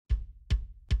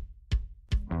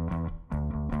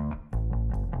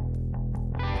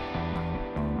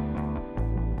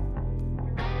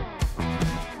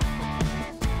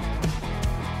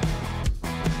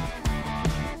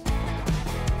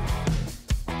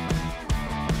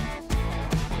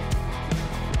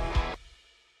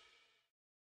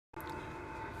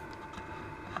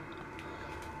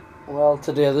Well,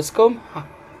 today this come.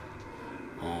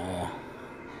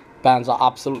 Bands are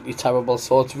absolutely terrible,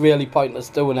 so it's really pointless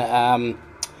doing it. An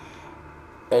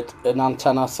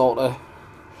antenna sort of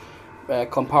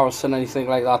comparison, anything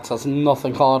like that. There's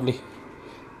nothing hardly.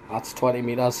 That's 20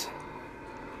 meters.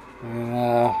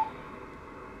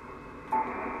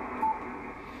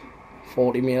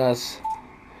 40 meters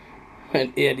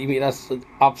and 80 meters.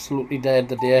 Absolutely dead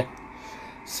today.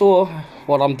 So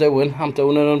what I'm doing an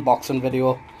unboxing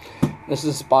video. This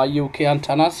is by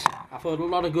Ukantennas. I've heard a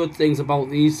lot of good things about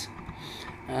these.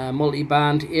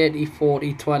 Multi-band, 80,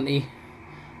 40, 20,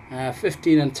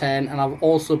 15 and 10, and I've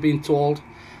also been told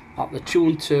that the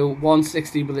tune to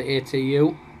 160 with the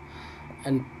ATU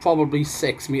and probably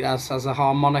 6 meters as a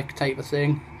harmonic type of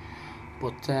thing.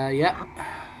 But yeah,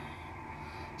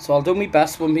 so I'll do my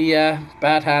best with my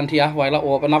bad hand here while I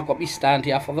open. I've got my stand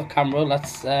here for the camera.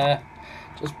 Let's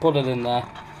just put it in there.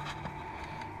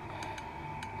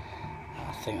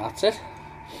 I think that's it.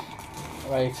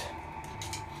 Right.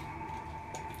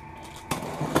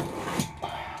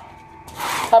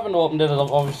 Haven't opened it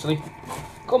up, obviously.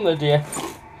 Come the day.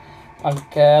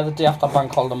 The day after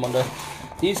Bank Holiday Monday.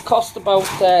 These cost about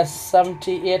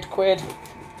 78 quid.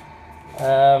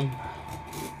 There's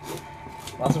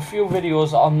a few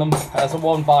videos on them. There's a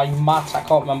one by Matt, I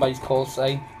can't remember his call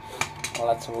sign. Well,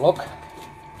 let's have a look.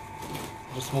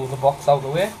 Just move the box out of the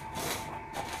way.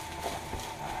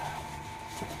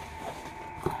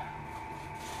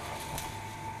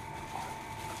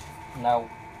 Now,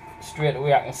 straight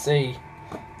away I can see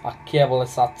that cable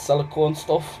is that silicone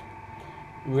stuff.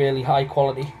 Really high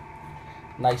quality.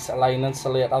 Nice line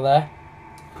insulator there.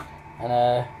 And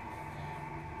a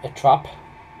trap.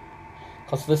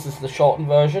 Because this is the shortened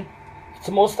version. It's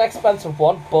the most expensive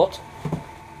one, but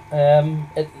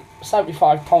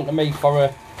 £75 to me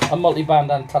for a multi-band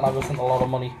antenna isn't a lot of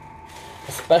money.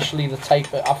 Especially the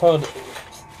type. I've heard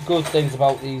good things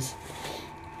about these.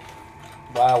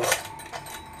 Wow.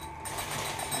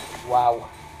 Wow.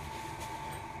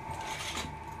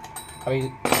 I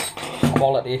mean,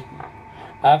 quality.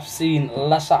 I've seen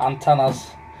lesser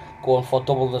antennas going for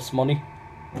double this money.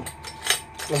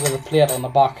 Look at the plate on the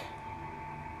back.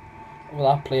 Look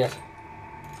at that plate.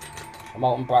 The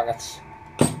mountain brackets.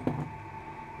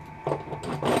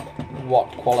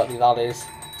 What quality that is.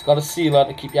 It's got a sealer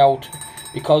to keep you out.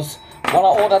 Because when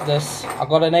I ordered this, I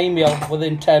got an email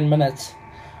within 10 minutes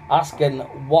asking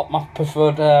what my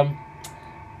preferred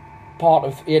part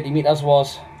of 80 meters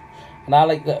was. And I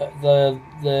like the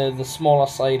smaller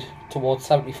side towards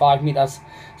 75 meters.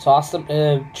 So I asked them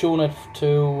to tune it to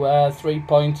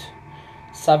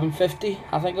 3.750,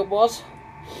 I think it was.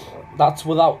 That's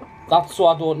so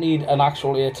I don't need an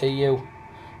actual ATU.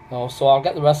 No, so I'll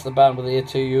get the rest of the band with the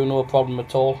ATU, no problem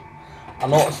at all. I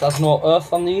noticed there's no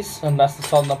earth on these unless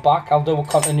it's on the back. I'll do a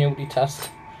continuity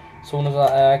test as soon as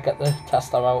I get the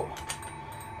tester out.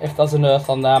 If there's an earth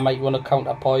on there, I might run a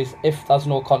counterpoise. If there's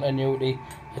no continuity,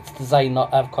 it's designed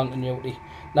not to have continuity.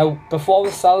 Now, before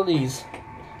they sell these,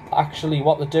 actually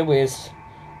what they do is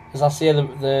I say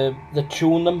they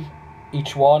tune them,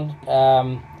 each one,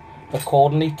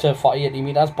 accordingly to 80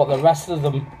 meters, but the rest of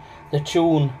them, they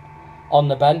tune on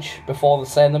the bench before they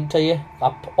send them to you.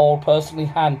 They're all personally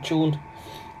hand-tuned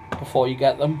before you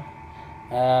get them.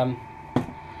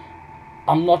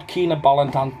 I'm not keen at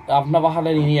Ballantyne. I've never had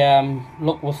any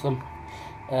luck with them.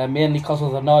 Mainly because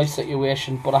of the noise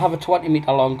situation, but I have a 20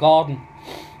 meter long garden.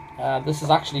 This is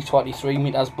actually 23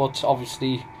 meters, but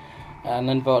obviously an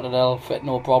inverted L fit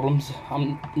no problems.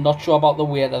 I'm not sure about the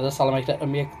weight of this. I'll make it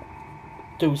to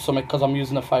do something because I'm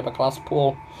using a fiberglass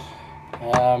pole.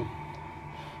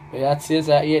 But yeah, it says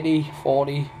 80,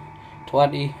 40,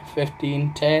 20,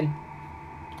 15, 10.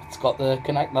 It's got the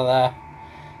connector there.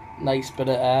 Nice bit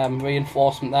of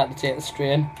reinforcement there to take the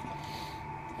strain.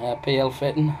 PL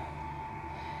fitting.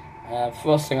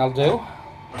 First thing I'll do,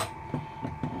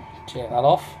 take that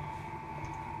off.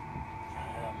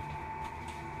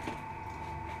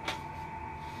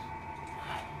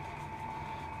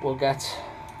 We'll get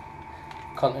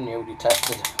continuity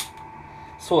tested.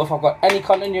 So if I've got any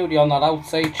continuity on that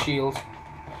outside shield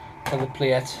of the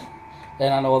plate,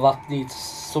 then I know that needs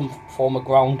some form of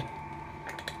ground.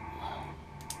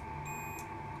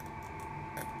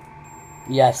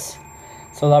 Yes,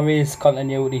 so there is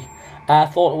continuity. I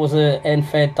thought it was an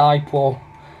end-fed dipole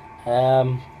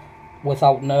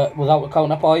without a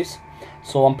counterpoise,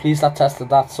 so I'm pleased I tested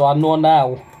that. So I know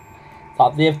now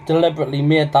that they've deliberately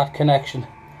made that connection.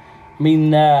 I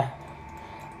mean, I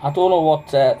don't know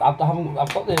what I've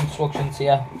got the instructions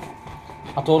here.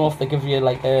 I don't know if they give you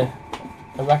like a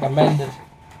recommended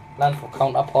length of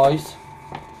counterpoise,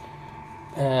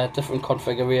 different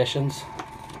configurations.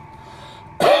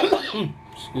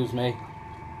 Excuse me.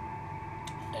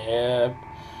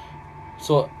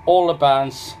 So all the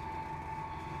bands,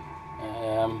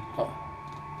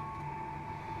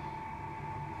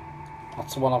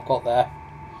 that's the one I've got there.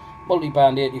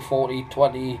 Multi-band 80, 40,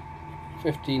 20,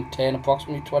 15, 10,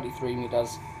 approximately 23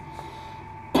 meters.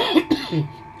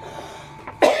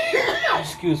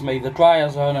 Excuse me, the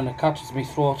dryer's on and it catches me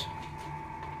throat.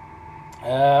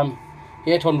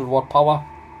 800 watt power.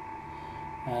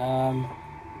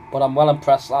 But I'm well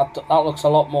impressed. That looks a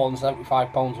lot more than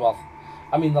 £75 worth.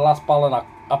 I mean, the last ballon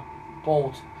I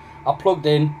bought, I plugged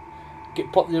in,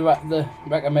 put the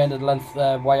recommended length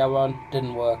wire on,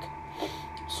 didn't work.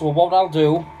 So what I'll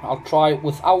do, I'll try it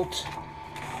without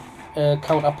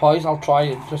counterpoise. I'll try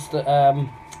it just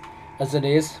as it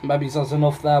is. Maybe there's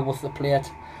enough there with the plate,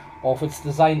 or if it's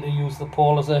designed to use the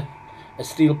pole as a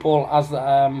steel pole as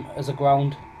a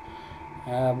ground.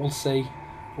 We'll see.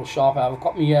 We'll sharp it. I've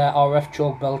got my RF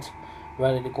choke belt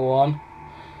ready to go on.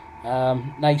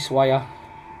 Nice wire.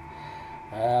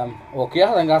 Okay,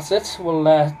 I think that's it. We'll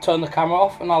turn the camera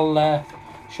off and I'll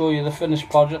show you the finished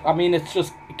project. I mean, it's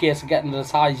just a case of getting it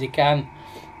as high as you can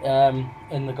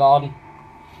in the garden.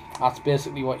 That's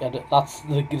basically what you do. That's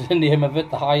the name of it.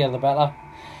 The higher the better.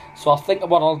 So I think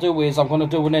what I'll do is I'm going to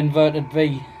do an inverted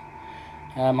V.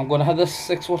 I'm going to have this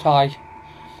 6 foot high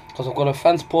because I've got a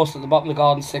fence post at the bottom of the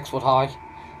garden 6 foot high.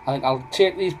 I think I'll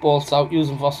take these bolts out, use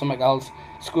them for something else,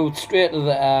 screw it straight to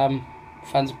the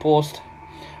fence post,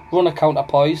 run a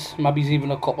counterpoise, maybe even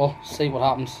a couple, see what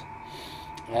happens.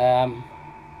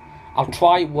 I'll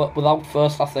try without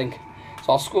first, I think.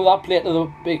 So I'll screw that plate to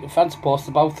the big fence post,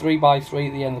 about 3 by 3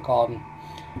 at the end of the garden.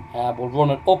 We'll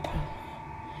run it up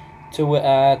to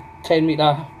a 10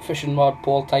 metre fishing rod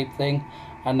pole type thing,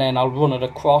 and then I'll run it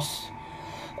across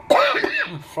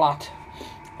flat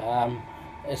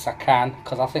as I can,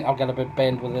 because I think I'll get a bit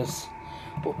bent with this,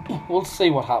 but we'll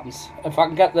see what happens. If I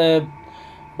can get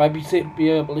maybe be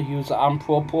able to use the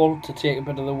Ampro pole to take a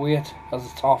bit of the weight, as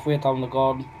it's halfway down the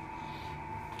garden.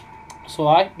 So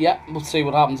yeah, we'll see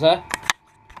what happens there.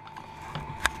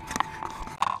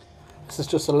 This is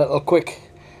just a little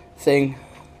quick thing.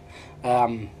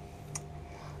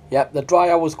 Yeah, the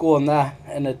dryer was going there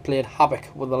and it played havoc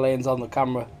with the lens on the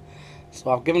camera. So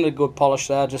I've given it a good polish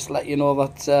there, just to let you know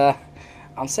that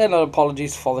I'm saying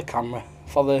apologies for the camera,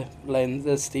 for the lens,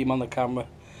 the steam on the camera.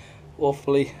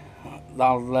 Hopefully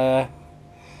that'll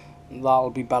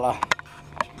be better.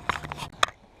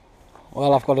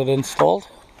 Well, I've got it installed.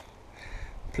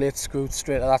 Plate screwed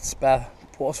straight to that spare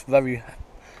post, very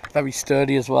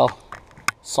sturdy as well.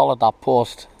 Solid, that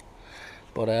post,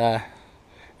 but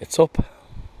it's up.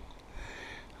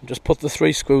 I've just put the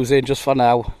 3 screws in just for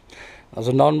now. There's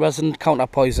a non-resident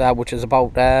counterpoise there, which is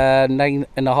about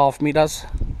 9.5 meters.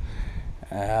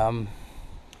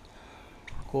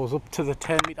 Goes up to the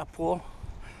 10 meter pole.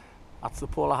 That's the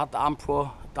pole I had the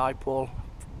Ampro dipole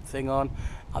thing on.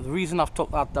 And the reason I've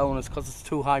took that down is because it's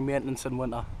too high maintenance in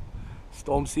winter.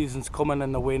 Storm season's coming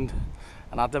in the wind,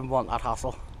 and I didn't want that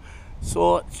hassle.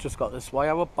 So it's just got this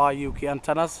wire up by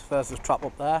ukantennas. There's the trap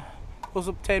up there. Goes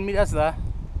up 10 meters there,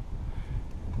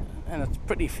 and it's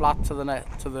pretty flat to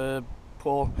the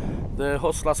pole. The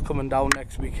hustler's coming down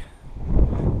next week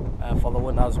for the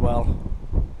winter as well.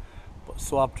 But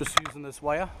so I'm just using this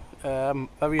wire.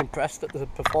 Very impressed at the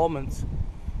performance.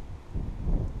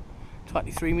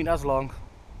 23 meters long.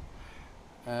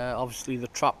 Obviously the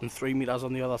trap, and 3 meters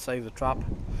on the other side of the trap.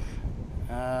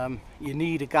 You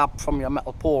need a gap from your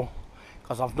metal pole,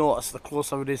 because I've noticed the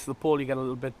closer it is to the pole, you get a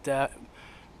little bit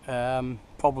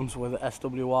problems with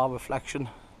SWR reflection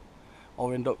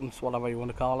or inductance, whatever you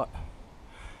want to call it.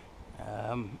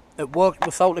 It worked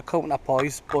without the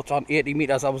counterpoise, but on 80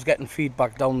 meters I was getting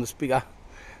feedback down the speaker.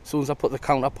 As soon as I put the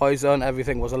counterpoise on,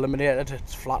 everything was eliminated.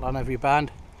 It's flat on every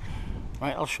band.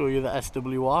 Right, I'll show you the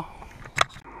SWR.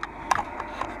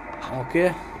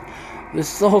 Okay,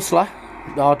 this is the hustler,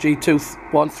 the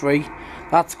RG213.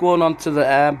 That's going on to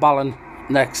the ballon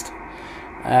next.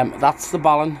 That's the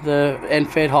ballon, the end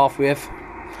fade half wave.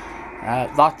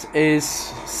 That is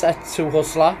set to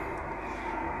hustler,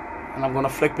 and I'm going to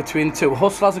flick between 2.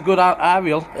 Hustler's a good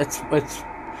aerial. It's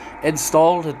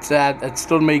installed. It's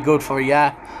done me good for a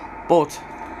year, but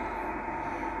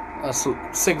there's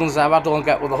signals there I don't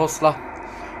get with the hustler,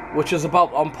 which is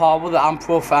about on par with the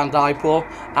Ampro fan dipole.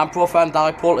 Ampro fan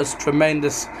dipole is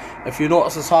tremendous. If you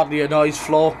notice, there's hardly a noise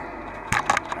flow.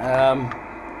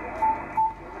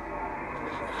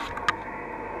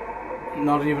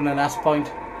 Not even an S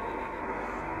point.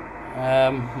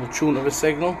 We'll tune to the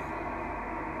signal.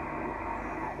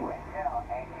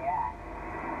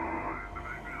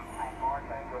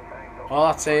 Oh,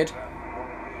 that's it.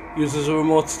 uses a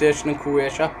remote station in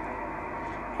Croatia.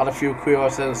 Had a few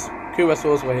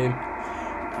QSOs with him.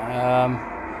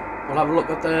 We'll have a look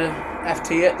at the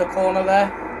FT at the corner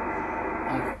there.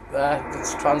 And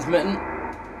it's transmitting.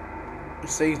 You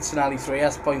see it's nearly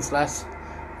 3S points less.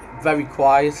 Very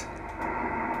quiet.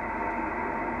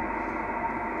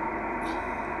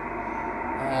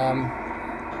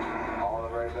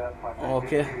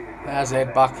 Okay, there's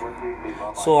it back.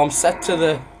 So I'm set to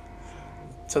the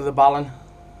ballon.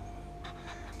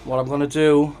 What I'm going to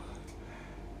do,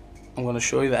 I'm going to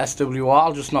show you the SWR.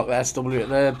 I'll just knock the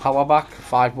the power back,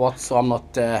 5 watts, so I'm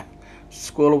not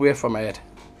squirrel away from it.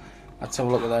 Let's have a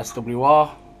look at the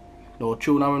SWR. No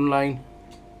tuner in line.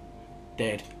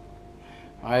 Dead.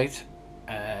 Right.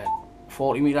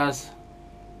 40 meters.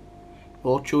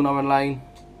 No tuner in line.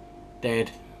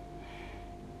 Dead.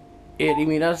 80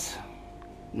 meters.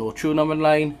 No tuner in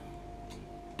line.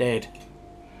 Dead.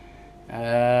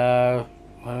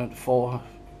 4.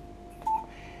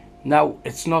 Now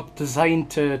it's not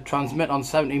designed to transmit on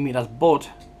 70 meters, but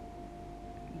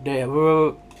there.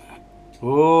 Whoa.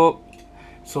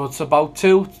 So it's about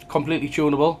 2, completely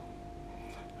tunable.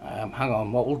 Hang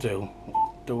on, what we'll do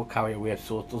a carrier wave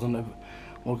so it doesn't.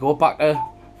 We'll go back to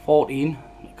 14,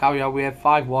 carrier wave,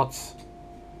 5 watts,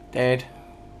 dead.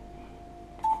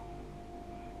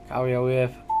 Carrier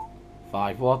wave,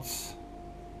 5 watts,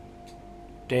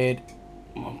 dead.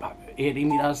 80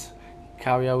 meters,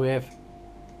 carrier wave,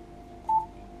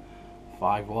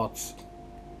 5 watts,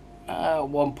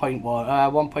 1.1,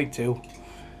 1.2,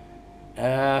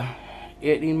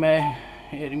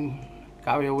 18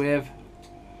 carrier wave.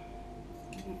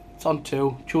 It's on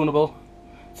 2, tunable.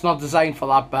 It's not designed for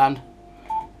that band.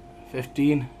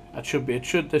 15.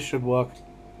 This should work.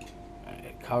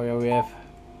 Carrier wave.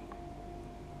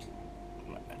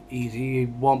 Easy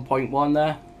 1.1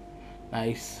 there.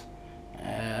 Nice.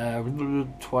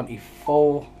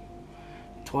 24.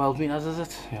 12 meters is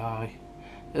it? Yeah.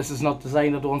 This is not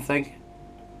designed, I don't think.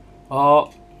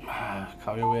 Oh,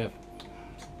 carrier wave.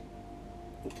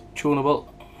 Tunable.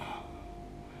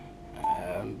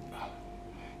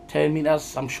 10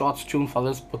 meters, I'm sure it's tuned for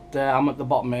this, but I'm at the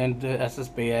bottom end, the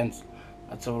SSB ends.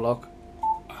 Let's have a look.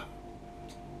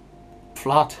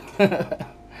 Flat.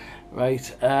 Right,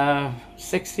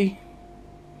 60.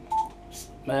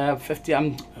 50,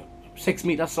 I'm 6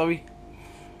 meters, sorry.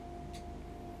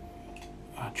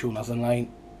 Tuners in line.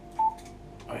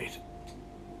 Right.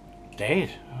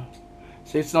 Dead.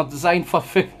 See, it's not designed for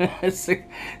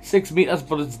 6 meters,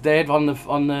 but it's dead on the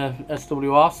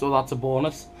SWR, so that's a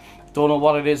bonus. Don't know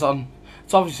what it is on.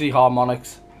 It's obviously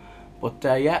harmonics, but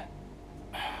yeah.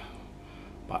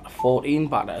 Back to 14.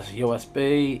 Back to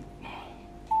USB.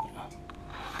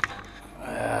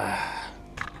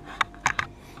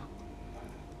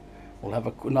 We'll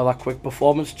have another quick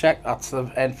performance check. That's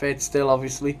the end fade still,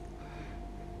 obviously.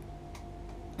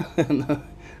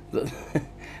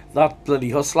 That bloody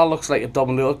hustler looks like a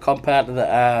double compared to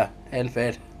the end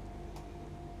fade.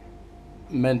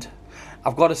 Mint.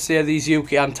 I've got to say, these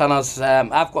UK antennas,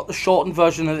 I've got the shortened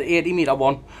version of the 80 meter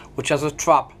one, which has a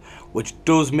trap, which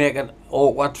does make it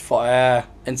awkward for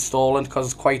installing because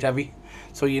it's quite heavy.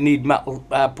 So you need metal,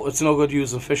 it's no good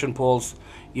using fishing poles.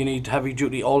 You need heavy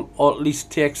duty, or at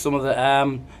least take some of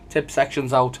the tip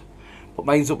sections out. But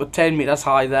mine's up at 10 meters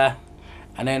high there,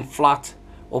 and then flat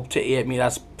up to 8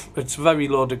 meters. It's very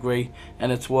low degree,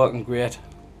 and it's working great.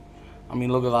 I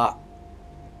mean, look at that.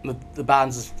 The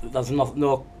bands, there's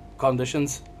no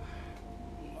conditions.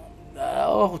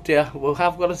 Oh dear, we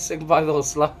have got to sing by the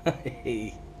hustler.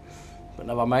 But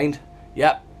never mind.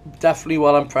 Yep, definitely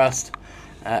well impressed.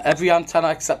 Every antenna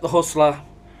except the hustler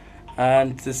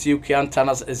and this UK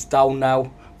antennas is down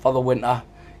now for the winter,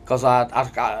 because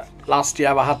last year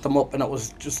I had them up and it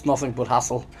was just nothing but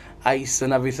hassle, ice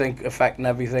and everything affecting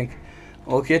everything.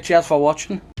 Okay, cheers for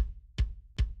watching.